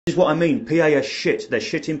This is what I mean. PA are shit. They're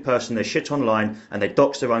shit in person, they're shit online, and they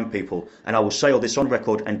dox their own people. And I will say all this on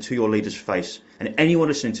record and to your leader's face. And anyone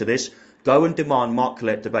listening to this, go and demand Mark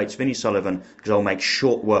Collett debates Vinnie Sullivan, because I'll make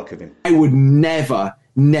short work of him. I would never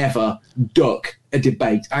duck a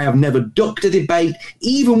debate. I have never ducked a debate,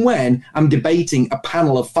 even when I'm debating a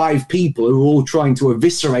panel of 5 people who are all trying to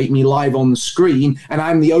eviscerate me live on the screen, and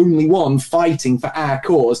I'm the only one fighting for our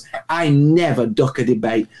cause. I never duck a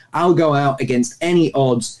debate. I'll go out against any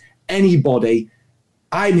odds, anybody.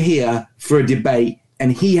 I'm here for a debate,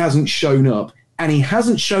 and he hasn't shown up. And he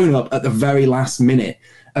hasn't shown up at the very last minute.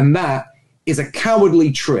 And that is a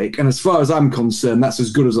cowardly trick, and as far as I'm concerned, that's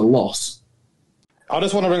as good as a loss. I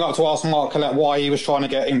just want to ring up to ask Mark Collett why he was trying to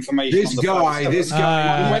get information. This guy, he's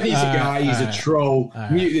a troll.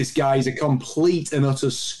 Mute this guy. He's a complete and utter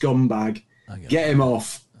scumbag. Get him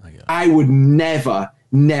off. I would never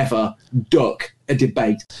duck a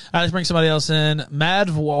debate. Let's bring somebody else in. Mad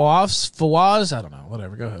Fawaz? I don't know.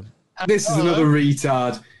 Whatever. Go ahead. This is another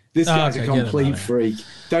retard. This guy's a complete freak.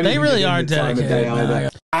 They really are dedicated.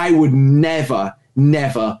 I would never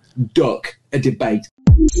duck a debate.